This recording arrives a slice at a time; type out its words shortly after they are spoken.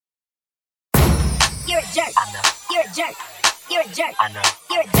You're a jerk. I know. You're a jerk. You're a jerk. I know.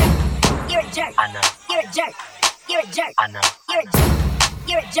 You're a jerk. You're a jerk. I know. You're a jerk. You're a jerk. I know. You're a jerk.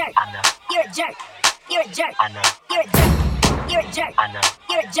 You're a jerk. I know. You're a jerk. You're a jerk. I know. You're a jerk. You're a jerk. I know.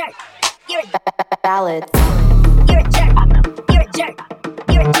 You're a jerk. You're a Ballads. You're a jerk. I know. You're a jerk.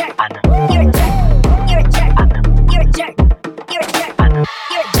 You're a jerk. I know. You're a jerk. You're a jerk. I know. You're a jerk. You're a jerk. I know.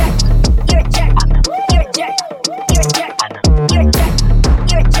 You're a jerk. You're a jerk. I know. You're a jerk. You're a jerk. I know. You're a jerk.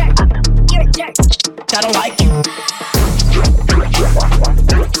 You're a jerk. I know. You're a jerk. I don't like you.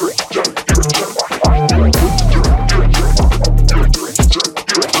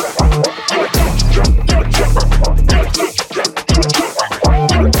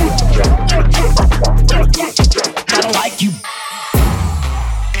 I don't like you.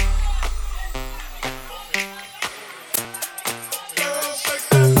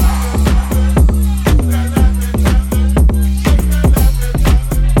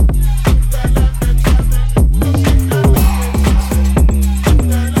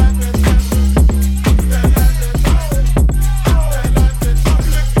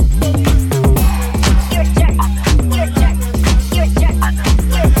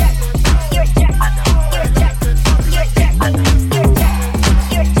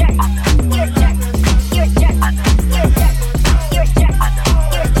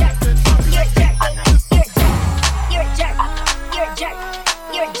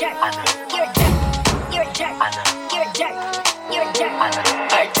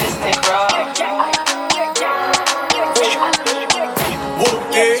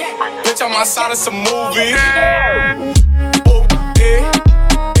 Bitch, I'm outside of some movie.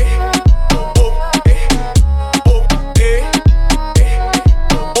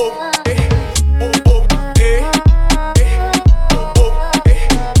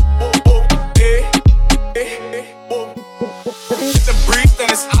 It's a breeze, then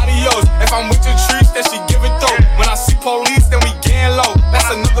it's adios. If I'm with your trees, then she give it though. When I see police, then we getting low. That's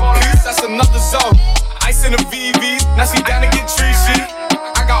another piece, that's another zone. Ice in the VVs, now she down to get treachy.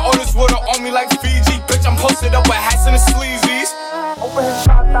 I got all this water on me like Fiji. Bitch, I'm posted up with hats and the sleazies. Open his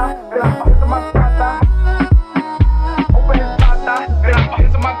chata, then I put my chata. Open his chata, then I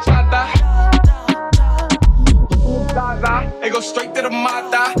put my chata. Zaza, it go straight to the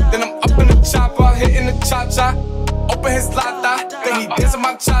mata. Then I'm up in the chopper, hitting the cha-cha. Open his lata, then he dancing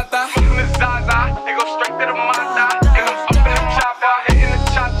my chata. Open his Zaza, it go straight to the mata. Then I'm up in the chopper, hitting the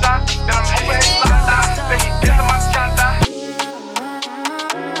cha-cha. Then I'm open his lata, then he dancing my chata.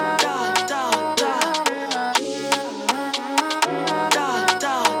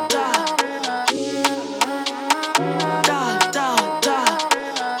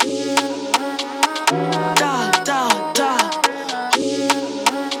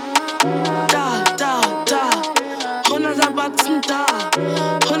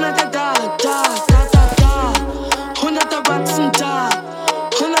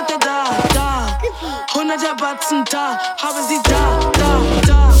 Da, haben sie da.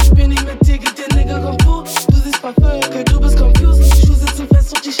 Bin nicht mit dir, geht der Nigger konfus. Du siehst Parfüm, du bist confused. Schuhe sitzen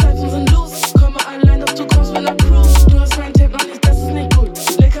fest und die Schleifen sind los. Komme allein, doch du kommst mit ner Crew. Du hast mein Tape noch nicht, das ist nicht gut.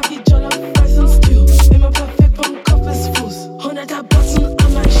 Lecker wie Jollof, Rice und Stew. Immer perfekt vom Kopf bis Fuß. 100er Batzen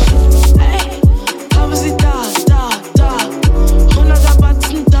an mein Schuh. Ey, haben sie da. 100er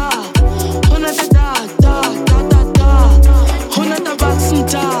Batzen da. 100er da. 100er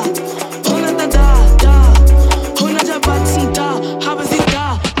Batzen da. 100er da. 100er Batzen da, habe sie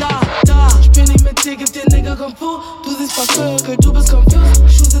da. Ich bin nicht mit dir, gib dir Nigger Kompo. Du siehst vervögelt, du bist confused.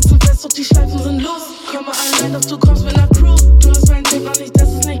 Schuhe sitzen fest, doch die Schleifen sind los. Komme allein, doch du kommst mit ner Crew. Du hast mein Tape noch nicht, das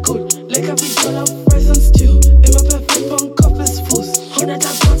ist nicht gut. Lecker wie Jollof, Rice und Stew. Immer perfekt von Kopf bis Fuß.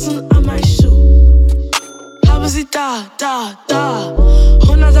 100er Batzen an mein Schuh. Habe sie da.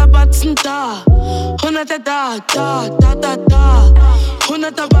 100er Batzen da. 100er da.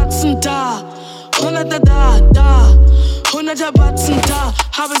 100er Batzen da. 100er da. 100er Batzen da.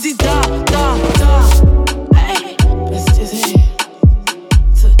 Habe sie da. Ey, it's dizzy.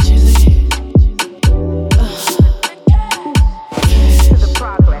 So cheesy. To the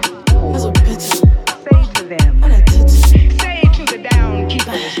progress. Also bitte. Say to them. Say to the down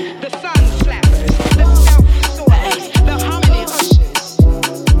keepers, the sun slappers, the scalp sorters, the harmony ushers.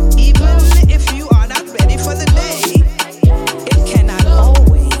 Even if you are not ready for the day, it cannot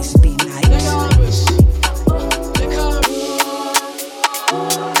always be night.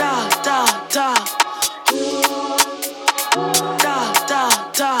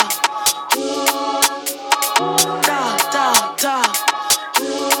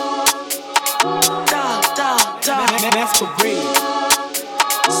 Masquerade.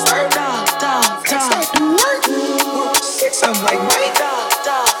 I'm like, Mike,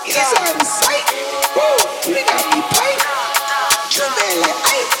 he's out of sight.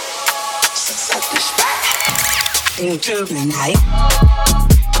 into the night.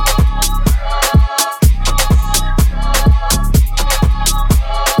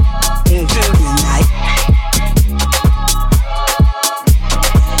 Into the night.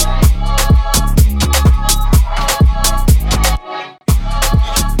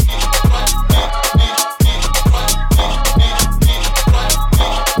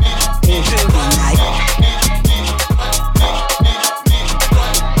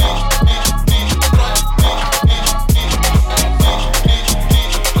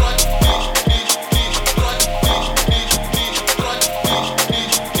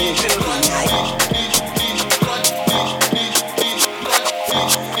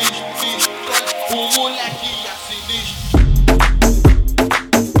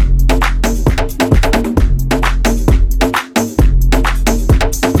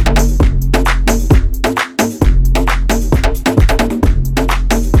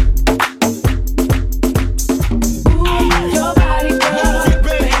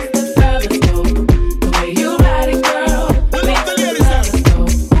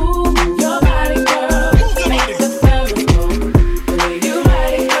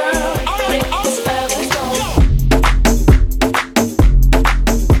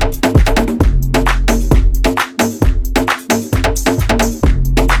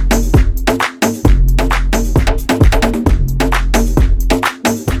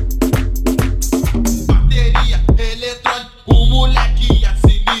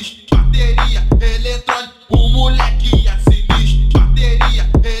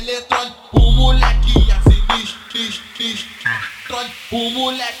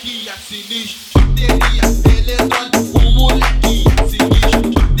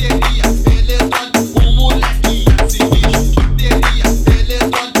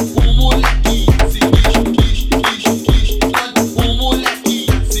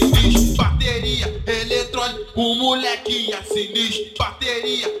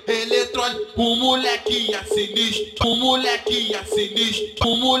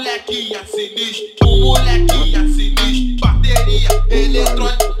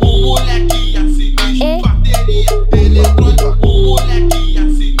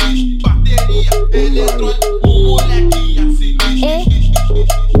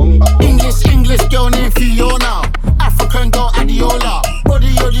 English girl named Fiona, African girl Adiola, body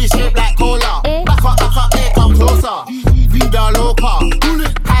yoddy shaped like cola. Back up, they come closer. Vida loca,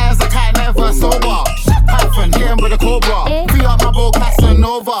 high as a cat, never sober. Python, hit him with a cobra. Free up my bow,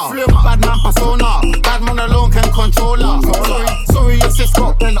 Casanova. Flip bad man persona, bad man alone can control her. Sorry, your sis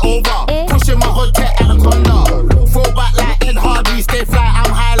got bent over. Pushing my hood tech anaconda. Throw back like Ed Hardy, stay fly,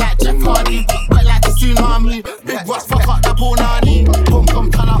 I'm high like Jeff Hardy. Wet like the tsunami, big Ross fuck up that punani. Boom, come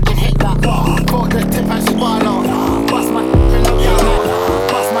turn up and hit that bar. Got the tip and she ball out. Bust my in the yard.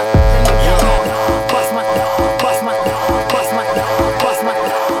 Bust my in the yard. Bust my, bust my, bust my, bust my,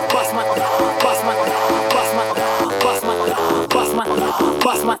 bust my, bust my, bust my, bust my,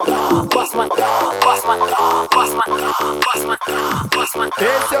 bust my, bust my, bust my, bust my, bust my, bust my, bust my.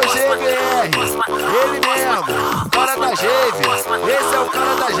 Esse é o GBR, ele mesmo, cara da Geve. Esse é o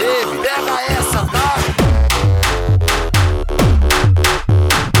cara da Geve, pega essa, tá?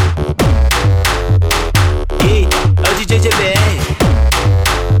 Ei, é o DJ GBR.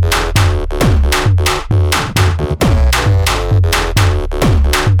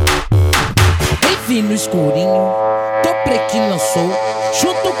 Revi no escurinho, tô que lançou.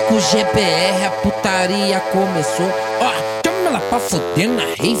 Junto com o GBR, a putaria começou. Ó, chama ela pra fuder na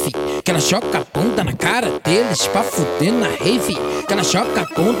rave, que ela choca a bunda na cara deles. Pra fuder na rave, que ela choca a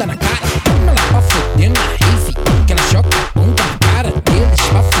bunda na cara. Chama ela pra fuder na rave, que ela choca a bunda na cara deles.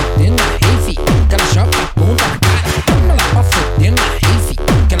 Pra fuder na rave, que ela choca a bunda na cara. Chama ela pra fuder na rave,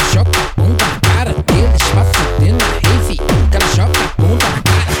 que ela choca a bunda na cara deles. Pra fuder na rave, que ela choca a bunda na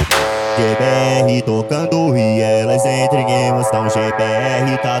cara. GBR tocando e elas entram em emoção.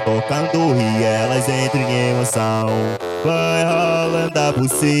 GBR tá tocando e elas entram em emoção. Vai rolando a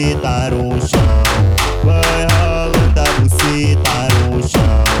buceta no chão. Vai rolando a buceta no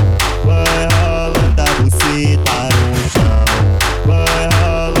chão. Vai rolando a buceta no chão. Vai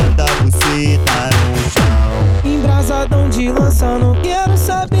rolando a buceta no chão. Embrasadão de lança, não quero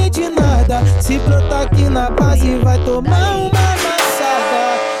saber de nada. Se brotar aqui na base vai tomar uma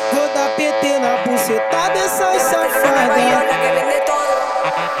amassada. Vou dar PT na buceta dessas safadas.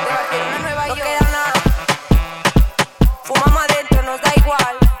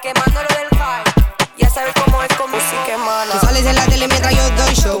 Tú sales en la tele mientras yo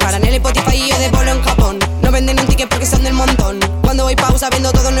doy show. Paran el Spotify y yo de polo en Japón. No venden un ticket porque son del montón. Cuando voy pausa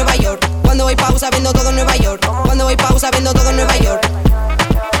vendo todo en Nueva York. Cuando voy pausa vendo todo en Nueva York. Cuando voy pausa vendo todo en Nueva York.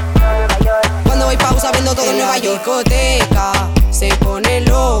 Cuando voy pausa vendo todo en Nueva York. Discoteca se pone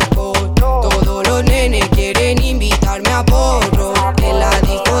loco, todos los nenes quieren invitarme a porro. En la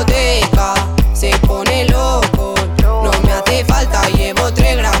discoteca se pone loco, no me hace falta, llevo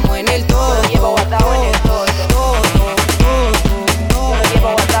 3 gramos en el todo. Lo llevo guardado en el todo. Lo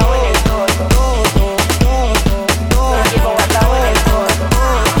llevo guardado en el todo. Lo llevo guardado en el todo.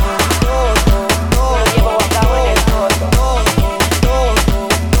 Lo llevo guardado en el todo.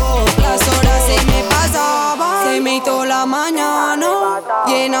 Las horas se me pasaban, se me hizo la mañana.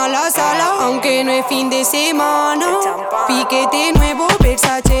 Llena la sala, aunque no es fin de semana. Piquete nuevo,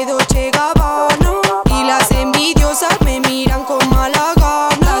 Versace, Dolce Gabbana. Y las envidiosas me miran con mala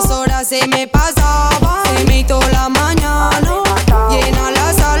gana. Las horas se me pasaban, se me hizo la mañana. Llena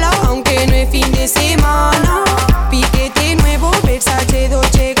la sala, aunque no es fin de semana. Piquete nuevo, Versace,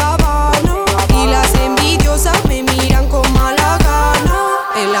 Dolce Gabbana. Y las envidiosas me miran con mala gana.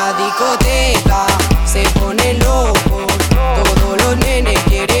 En la discoteca se pone loco, todos los nenes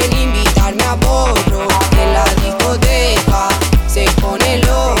quieren invitarme a porro. En la discoteca se pone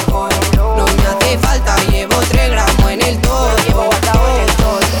loco, no me hace falta, llevo 3 gramos en el todo. Lo llevo guardado en el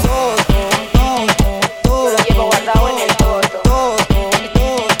todo. Lo llevo guardado en el todo.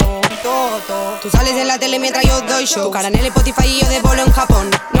 Tú sales en la tele mientras yo doy show. Tu cara en el Spotify y yo de bolo en Japón.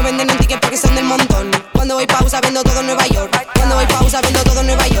 No venden un ticket porque son del montón. Cuando voy pausa vendo todo en Nueva York. Cuando voy pausa vendo todo en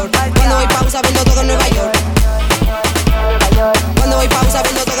Nueva York. Cuando voy pausa vendo todo en Nueva York. Cuando voy pausa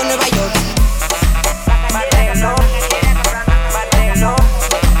vendo todo en Nueva York.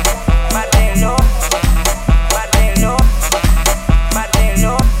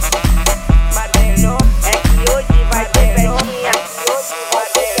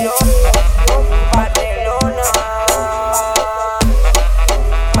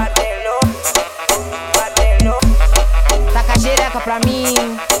 Taca xereca pra mim,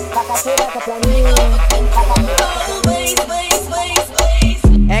 taca xereca pra mim.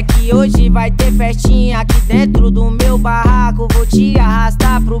 É que hoje vai ter festinha aqui dentro do meu barraco. Vou te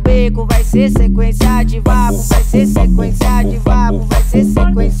arrastar pro beco, vai ser sequência de vapo. Vai ser sequência de vapo, vai ser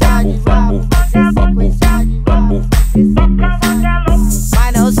sequência de vapo. Vai ser sequência de vapo,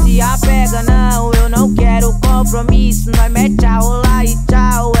 mas não se apega não, eu não quero compromisso. Nós mete a rolar e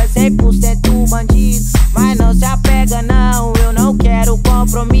tchau, é 100% bandido. Mas não se apega não, eu não quero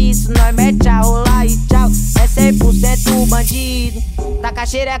compromisso. Nós mete a rolar e tchau, é 100% bandido. Taca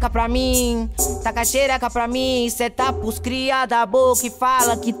xereca pra mim, taca xereca pra mim. Cê tá pros cria da boca e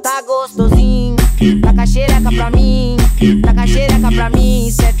fala que tá gostosinho. Taca xereca pra mim, taca xereca pra mim.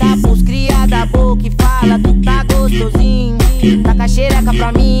 Cê tá pros cria da boca e fala que tá gostosinho. Taca xereca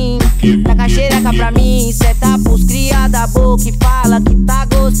pra mim, taca xereca pra mim. Cê tá pros cria da boca e fala que tá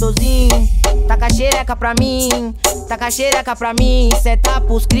gostosinho. Taca xereca pra mim, taca xereca pra mim. Cê tá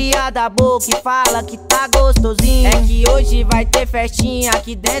pros cria da boca e fala que tá gostosinho. É que hoje vai ter festinha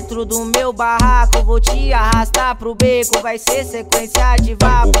aqui dentro do meu barraco. Vou te arrastar pro beco, vai ser sequência de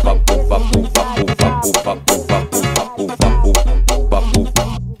vapo.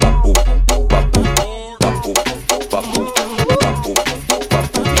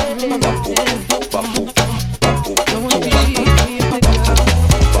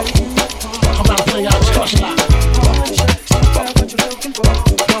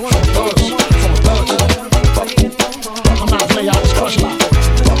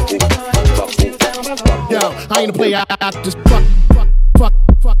 I ain't a player, I just fuck.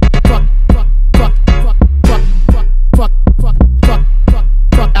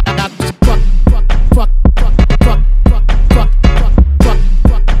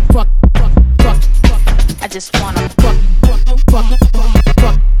 I just wanna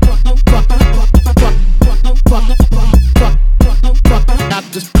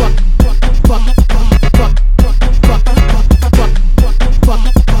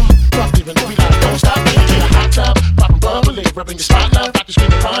rubbing your spot love, I can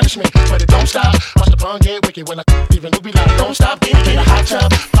scream and punish me, but it don't stop. Watch the fun get wicked when I even be like, don't stop, get in a hot tub,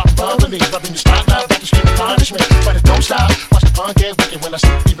 popping bubbly, rubbing your spot love, I can scream and punish me, but it don't stop. Watch the fun get wicked when I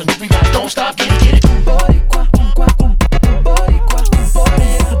even be like, don't stop, get it. Boricua, boricua, boricua,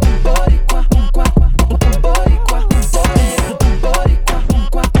 boricua, boricua, boricua,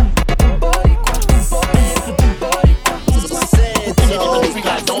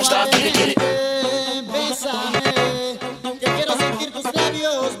 boricua, don't stop, get it.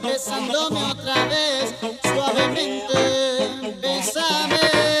 Besándome otra vez, suavemente, bésame,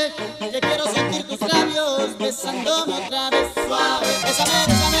 que quiero sentir tus labios, besándome otra vez, suave, bésame,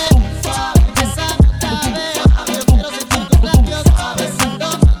 bésame, suave, bésame otra vez, yo quiero sentir tus labios, suave,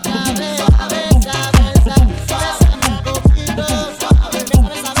 besándome otra vez, suave, bésame, bésame un poquito, suave, bésame,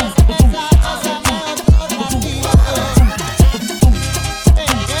 bésame, bésame otro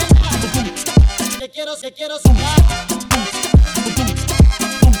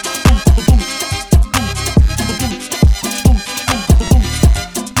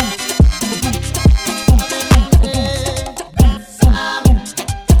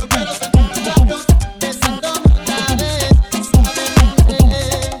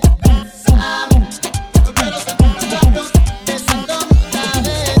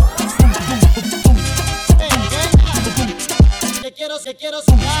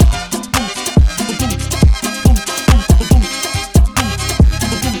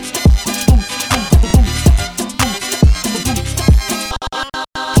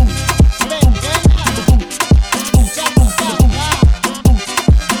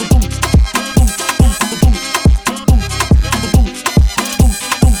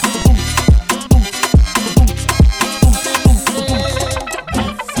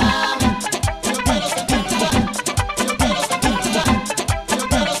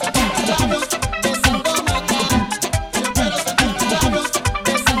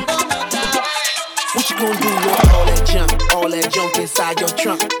gon' do with all that junk inside your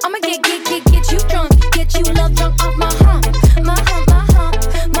trunk? I'ma get you drunk, get you love drunk off my hump, my hump, my hump,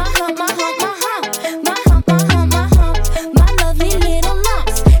 my hump, my hump, my hump, my hump, my hump, my hump, my lovely little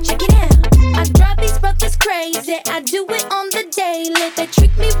lumps. Check it out. I drive these brothers crazy. I do it on the daily. They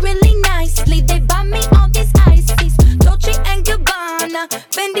treat me really nicely. They buy me all these ices, Dolce and Gabbana,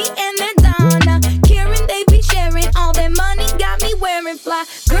 Fendi and Madonna. Karen, they be sharing all their money, got me wearing fly.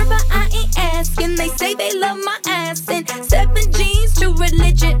 Girl, but I ain't asking. They say they love my ass and 7 jeans, true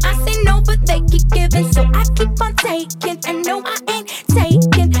religion. I say no, but they keep giving, so I keep on taking. And no, I ain't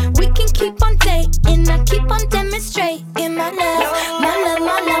taking. We can keep on dating. I keep on demonstrating my love, my love,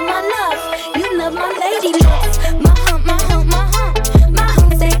 my love, my love. You love my lady love, my hump, my hump, my hump, my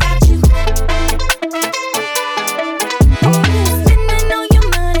hump. They got you. Spending all your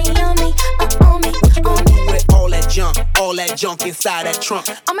money on me, on me, on me. With all that junk inside that trunk.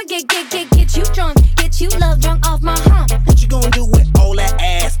 I'ma get you drunk, get you love drunk off my hump. What you gonna do with all that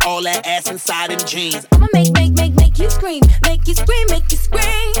ass inside them jeans? I'ma make you scream, make you scream, make you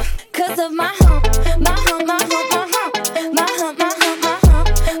scream. Cause of my hump, my hump, my hump, my hump, my hump, my hump, my hump,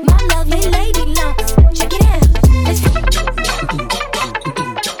 my lovely lady lumps. Check it out.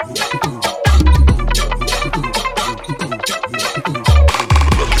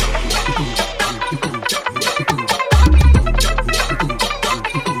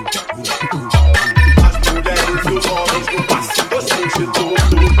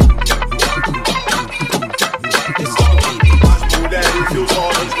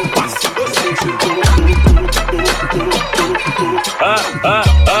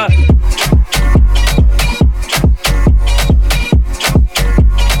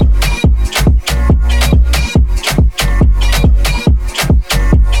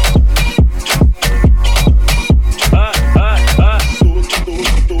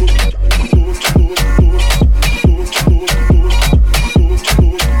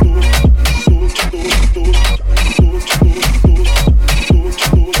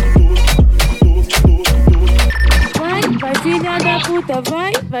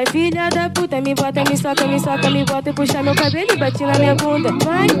 Vai filha da puta, me bota, me soca, me bota e puxa meu cabelo e bate na minha bunda.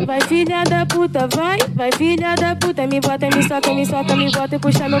 Vai filha da puta, vai filha da puta, me bota, me soca, me bota e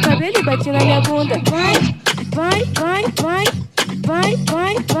puxa meu cabelo e bate na minha bunda. Vai, vai, vai, vai, vai,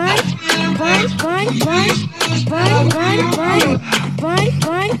 vai, vai, vai, vai, vai, vai, vai,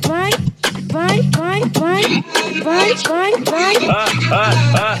 vai, vai, vai, vai, vai, vai, vai,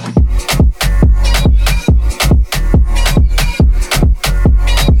 vai.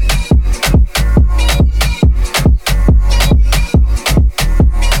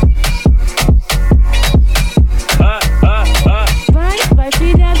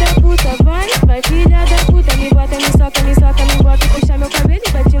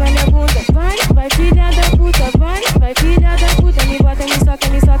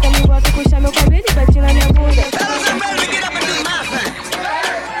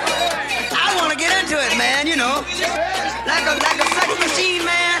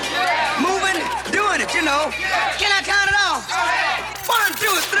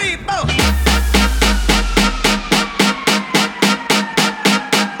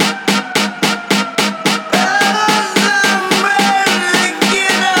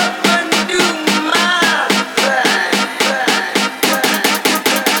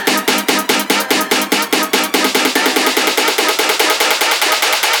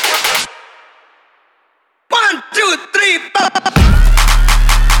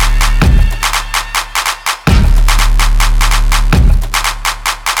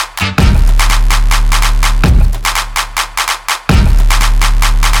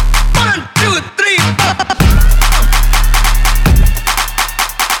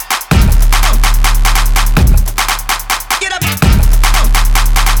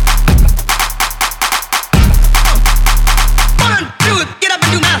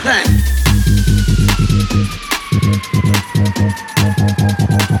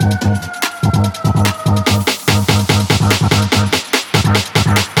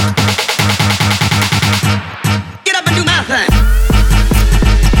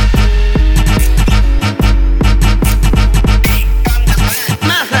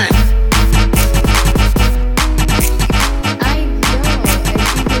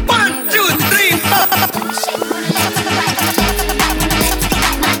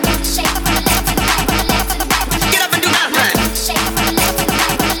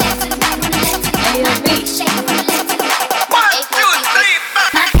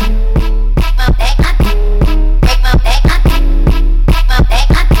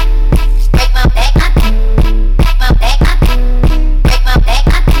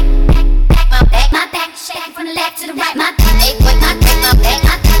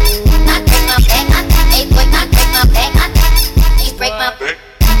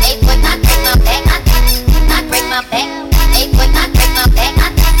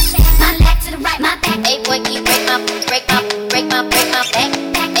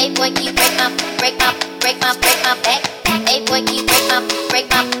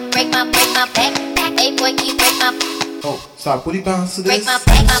 back, will you bounce to this?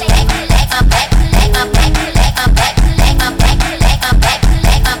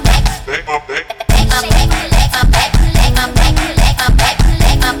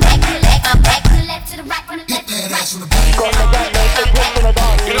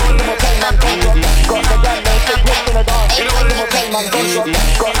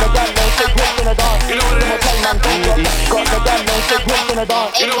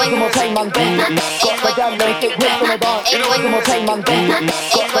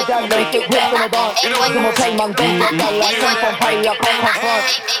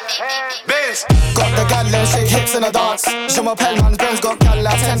 Got the gal and shake hips in a dance. Je m'appelle man, Ben's got gal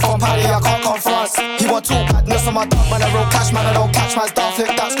like 10 from Paddy, I can't confront. He want two badness on my dog, man, I roll cash, man, I don't catch man's down.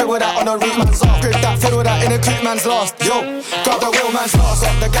 Flip that, scribble that on the root man's off. Grip that, fiddle that in a creep man's lost. Yo, got the real man's lost.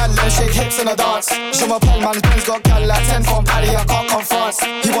 Got the gal and shake hips in a dance. Je m'appelle man, Ben's got gal like 10 from Paddy, I can't confront.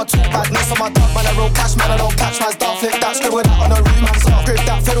 He want two badness on my dog, man, I roll cash, man, I don't catch man's down. Flip that, scribble that on the root man's off. Grip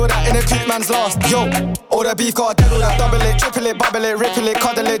that, fiddle that in a creep man's lost. Yo, all the beef got a dead, all that double it, triple it, bubble it, ripple it,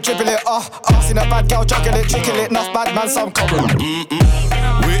 cuddle it, dribble it, seen a bad girl juggle it, trickle it, enough bad man, some couple.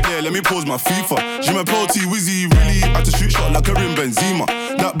 Wait there, let me pause my FIFA. Je m'appelle T-Wizzy, really had to shoot shot like Karim Benzema.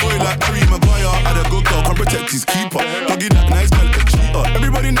 That boy like Harry Maguire, had a good girl, can protect his keeper. Doggy that nice girl, a cheater.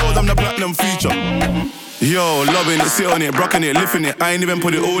 Everybody knows I'm the platinum feature. Yo, loving it, sit on it, brocking it, lifting it. I ain't even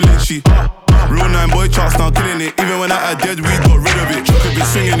put it all in, she. Real 9 boy charts now killing it. Even when I had dead weed, got rid of it. Could be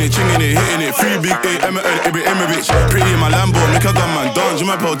swinging it, chinging it, hitting it. Free big A, Ibrahimovic. Pretty in my Lambo, make a gun man dance. You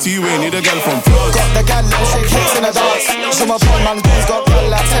might pull T-Way, need a girl from Florida. Got the gal and shake hips in a dance. So my boy man, Ben's got gal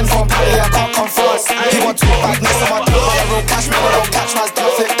like 10 from Paddy, I can't confront. He want two badness on my dog, but I roll cash, man, I don't catch man's down.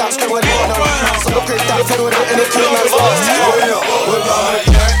 Flip that, scribble it on the road, man. So look at that, fiddle it in a crew man's lost. With my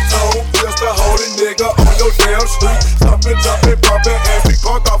yak tone, just to hold a nigga on your damn street. Jumping, bumping, and we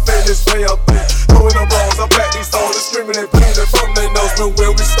park off in this way up there. Throwing the balls, I back these soldiers, screaming and bleeding from their nose. But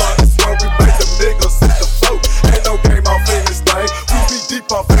when we start, it's when we make them niggas hit the float. Ain't no game off in this thing. We be deep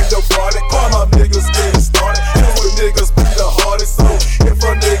off in your party. Call my niggas getting started. And with niggas be the hardest. So if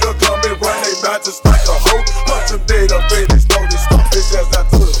a nigga come and run, they mouth to strike a hoe. Punch them dead up in this know this stuff is just out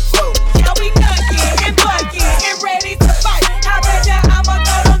to the flow. Yeah, we nugging and bugging and ready to fight. I bet ya I'ma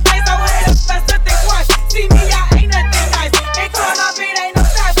throw them things on head faster than crush. See me, I ain't nothing nice. And call my beat ain't no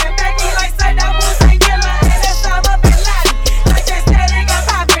stopping. Becky like Saddam Hussein killer and that's Osama bin Laden. Like that static I'm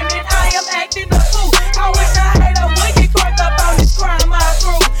popping and I am acting a fool. I wish I had a would get caught up on this crime I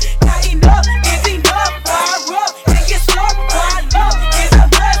grew. Not enough is enough. Boy, I rub and get slugged. Boy, I love is a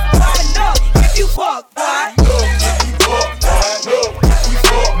must. Boy, I know if you fuck, boy.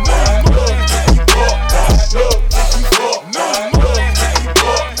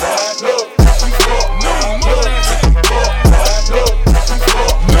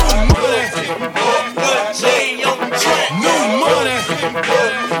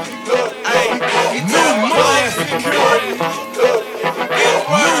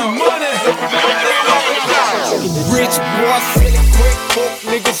 Rich boy, sell it quick, folk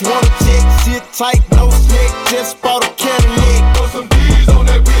niggas wanna check. Shit tight, no slick, just bought a Cadillac. Put some D's on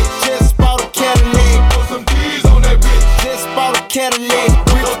that bitch. Just bought a Cadillac. Put some D's on that bitch. Just bought a Cadillac.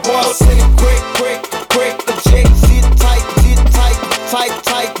 Rich boy, sell it quick, the check. Shit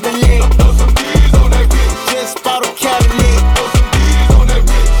tight, the leg. Put some D's on that bitch. Just bought a Cadillac. Put some D's on that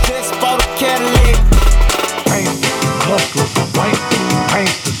bitch. Just bought a Cadillac.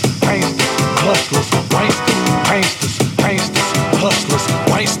 Hustlers,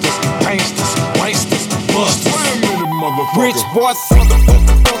 Rich boy,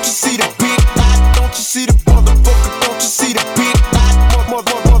 motherfucker, don't you see the big knot? Don't you see the motherfucker? Don't you see the big knot?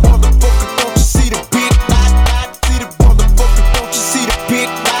 Motherfucker, don't you see the big knot? See the motherfucker, don't you see the big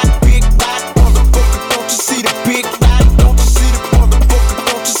knot? Big knot, motherfucker, don't you see the big knot? Don't you see the motherfucker?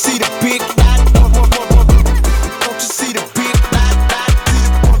 Don't you see the big knot? Don't you see the big knot? See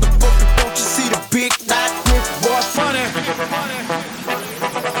the motherfucker, don't you see the big knot? Rich boy, money,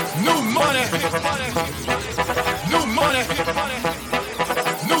 new money. New money,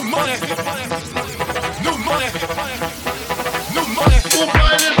 new money, new money, new money,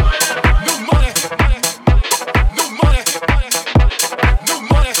 new money.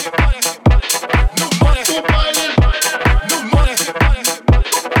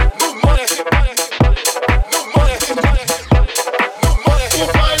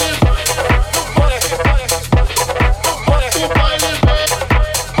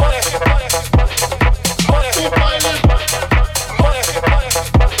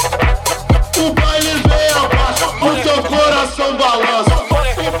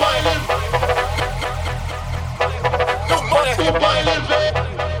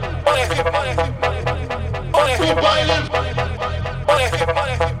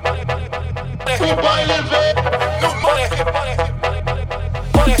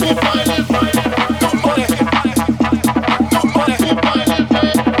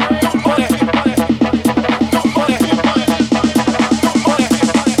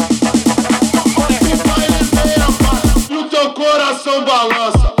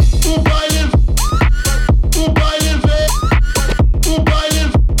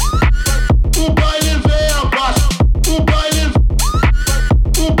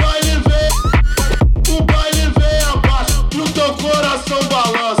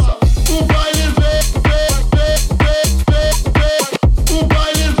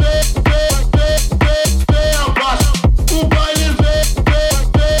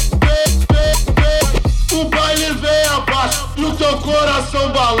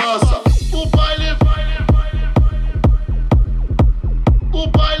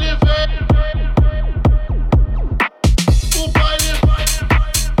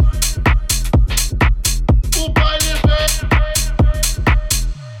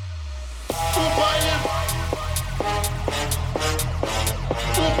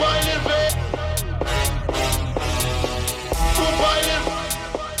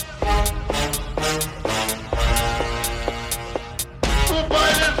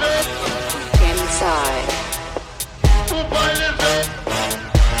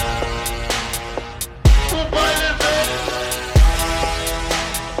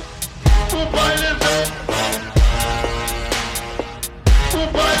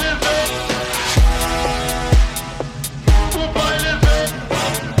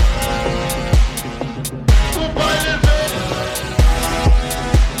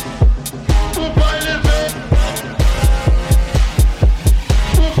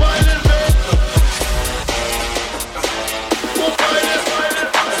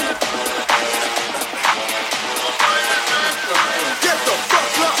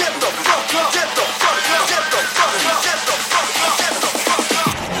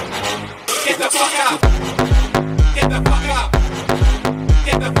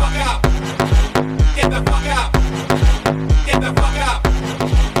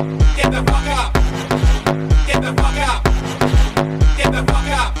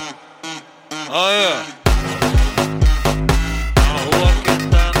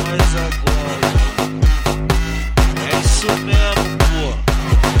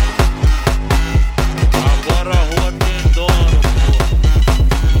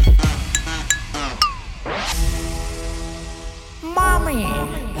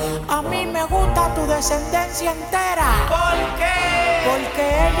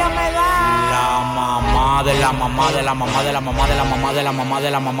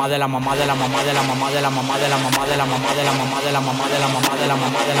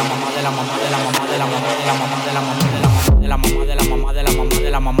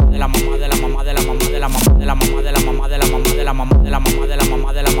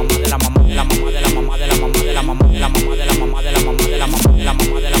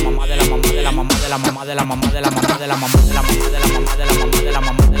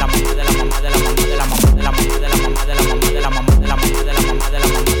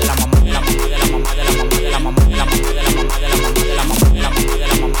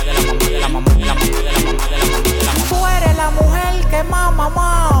 Tú eres la mujer que más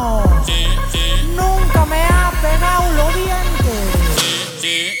mamao. Nunca me ha pegado los dientes.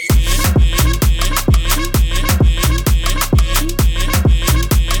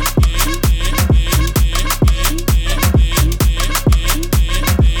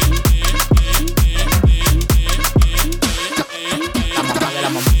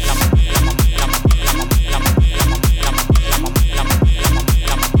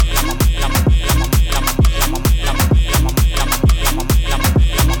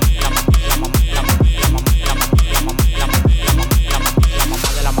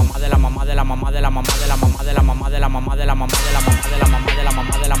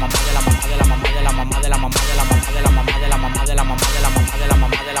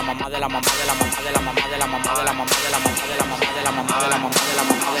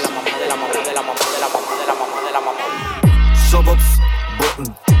 Shababs,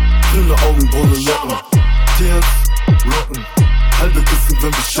 Botten, grüne Augen, braune Locken, TNs, Rocken, halbe Kissen,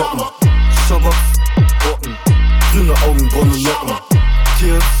 wenn wir shoppen. Shababs, Botten, grüne Augen, braune Locken,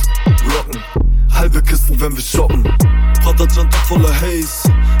 TNs, Rocken, halbe Kissen, wenn wir shoppen. Prada Janta voller Haze,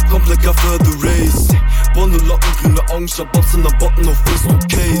 komplett für the Race. Braune Locken, grüne Augen, Shababs in der Botten auf Facebook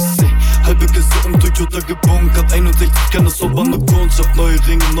Case. Halbe Kiste im Toyota gebunkert, 61 kennt das urbane Kundschaft. Neue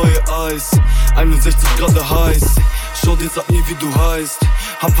Ringe, neue Eis, 61 Grad heiß. Schau dir, sag nie wie du heißt,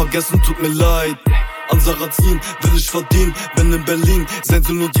 hab vergessen, tut mir leid. an Sarrazin will ich verdienen, wenn in Berlin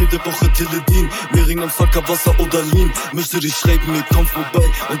Sensel und jede Woche Teledin. Mehring am Sacker, Wasser oder Lean. Müsste die schreiben, mir komm vorbei.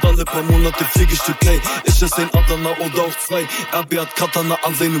 Und alle paar Monate fliege ich Türkei. Ich esse ein Adana oder auch zwei. RB hat Katana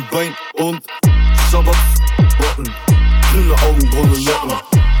an seinem Bein. Und Shabbat, Botten, grüne Augenbrauen Locken.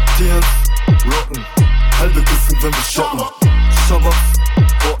 TNs, Rocken, halbe Kissen, wenn wir shoppen. Shabbat,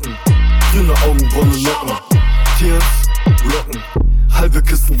 Botten, grüne Augenbrauen Locken. TNs, Rocken, halbe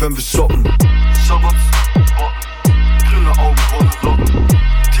Kisten, wenn wir shoppen. Shabbat, Botten.